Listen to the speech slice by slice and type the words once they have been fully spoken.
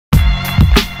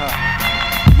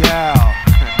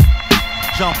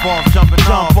Jump off,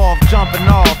 jumping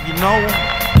off, you know?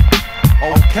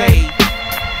 Okay.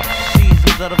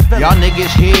 Seasons of the villain. Y'all niggas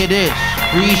hear this,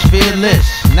 freeze fearless.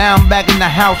 Now I'm back in the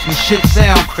house and shit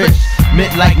sound crisp.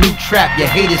 Mint like new trap, your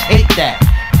haters hate that.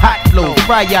 Hot flow,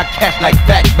 fry y'all cats like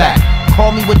fatback.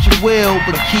 Call me what you will,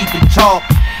 but keep it talk.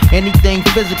 Anything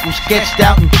physical sketched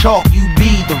out in chalk. You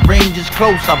be, the range is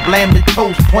close, I blam the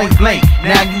toast, point blank.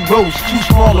 Now you roast, too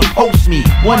small to post me.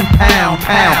 1 pound,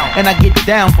 and I get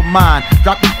down for mine.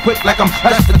 Drop it quick like I'm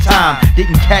pressed for time.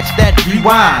 Didn't catch that,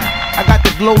 rewind. I got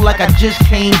the glow like I just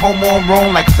came home on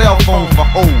wrong, like cell phones for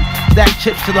hoes. Stack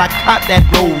chips till I cop that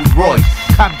Rolls Royce.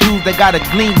 Cop Jews that gotta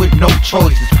gleam with no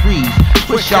choices. Freeze,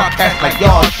 twist y'all cats like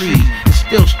y'all trees. It's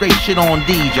still straight shit on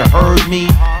D's, you heard me?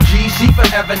 GC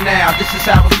forever now, this is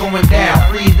how it's going down.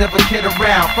 Freeze, never kid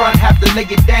around, front have to lay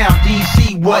it down.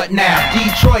 DC, what now?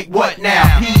 Detroit, what now?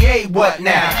 PA, what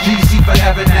now? GC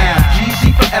forever now,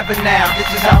 GC forever now, this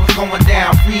is how it's going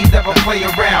down. Freeze, never play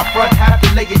around, front have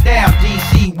to lay it down.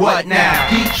 DC, what now?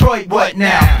 Detroit, what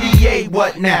now? PA,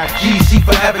 what now? GC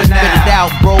forever now. Spit it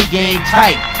out, bro, game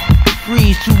tight.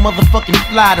 Freeze, too motherfucking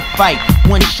fly to fight.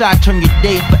 One shot turn your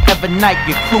day forever night.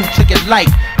 Your crew took it light.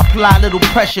 Apply a little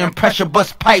pressure and pressure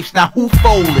bust pipes. Now who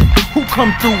folding? Who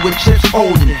come through with chips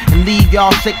holding? And leave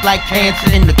y'all sick like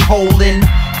cancer in the colon?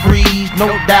 Freeze, no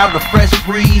doubt a fresh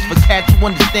breeze. For cats who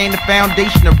understand the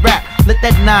foundation of rap. Let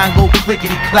that 9 go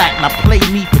clickety clack. Now play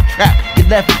me for trap. Get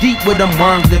left deep where them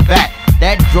worms live at.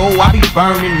 That dro, I be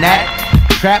burning that.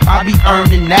 Trap, I be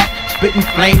earning that. Spitting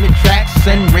flaming tracks,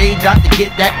 send rage out to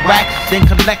get that wax. Then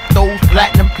collect those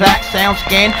platinum plaques. Sound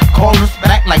scan, call us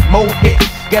back like mo hits.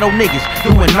 Ghetto niggas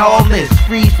doing all this.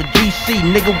 Freeze for GC,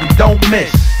 nigga, we don't miss.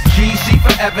 GC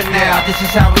forever now, this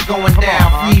is how it's going down.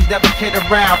 Freeze, never kid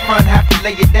around, front have to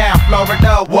lay it down.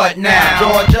 Florida, what now?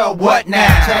 Georgia, what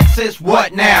now? Texas,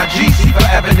 what now? GC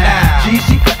forever now,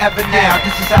 GC forever now,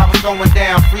 this is how it's going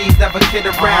down. Freeze, never kid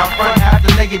around, front have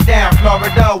to lay it down.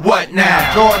 Florida, what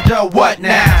now? Georgia, what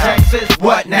now? Texas,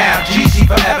 what now? GC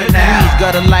forever now. Freeze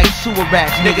gutter like sewer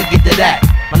rats, nigga, get to that.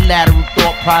 My lateral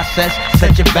thought process,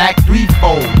 set your back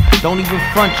threefold. Don't even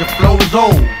front, your flow's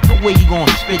old. No way you gon'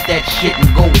 spit that shit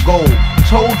and go gold.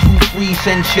 Told you free,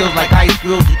 send chills like ice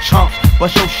grills to chumps.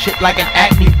 Bust your shit like an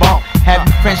acne bump. Have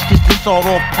you French kiss the sawed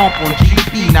off pump on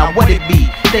GP. Now what it be?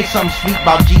 Say something sweet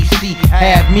about GC.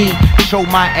 Have me show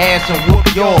my ass and whoop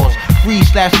yours. Free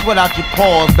slash sweat out your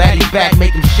paws. Baddie back,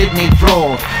 make them shit in they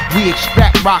drawers. We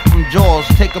extract rock from jaws.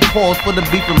 Take a pause for the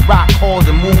beef and rock calls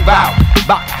and move out.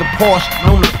 Box the Porsche,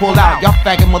 known to pull out. Y'all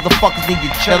faggot motherfuckers need to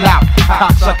chill out.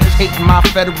 Cocksuckers hating my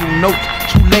federal notes.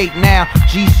 Too late now,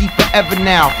 GC forever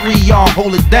now. Freon,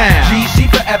 hold it down. GC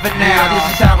forever now, this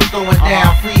is how it's going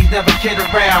down. Freeze, never kid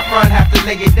around, front have to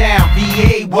lay it down.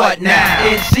 VA, what now?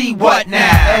 NC, what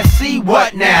now? SC,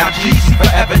 what now? GC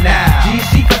forever now,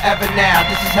 GC forever now,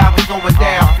 this is how it's going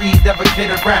down. Freeze, never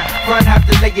kid around, front have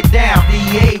to lay it down.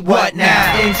 VA, what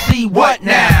now? NC, what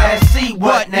now? SC,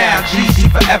 what now? GC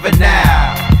forever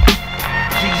now,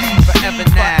 GC forever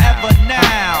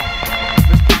now.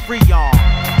 Mr. Freon,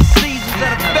 seasons of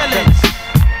the villains.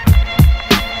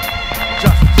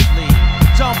 Justice League,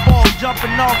 jump off,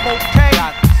 jumping off, okay?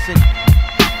 Got the city.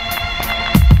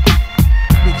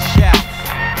 Big shouts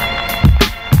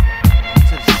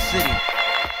to the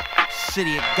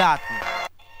city of Gotham.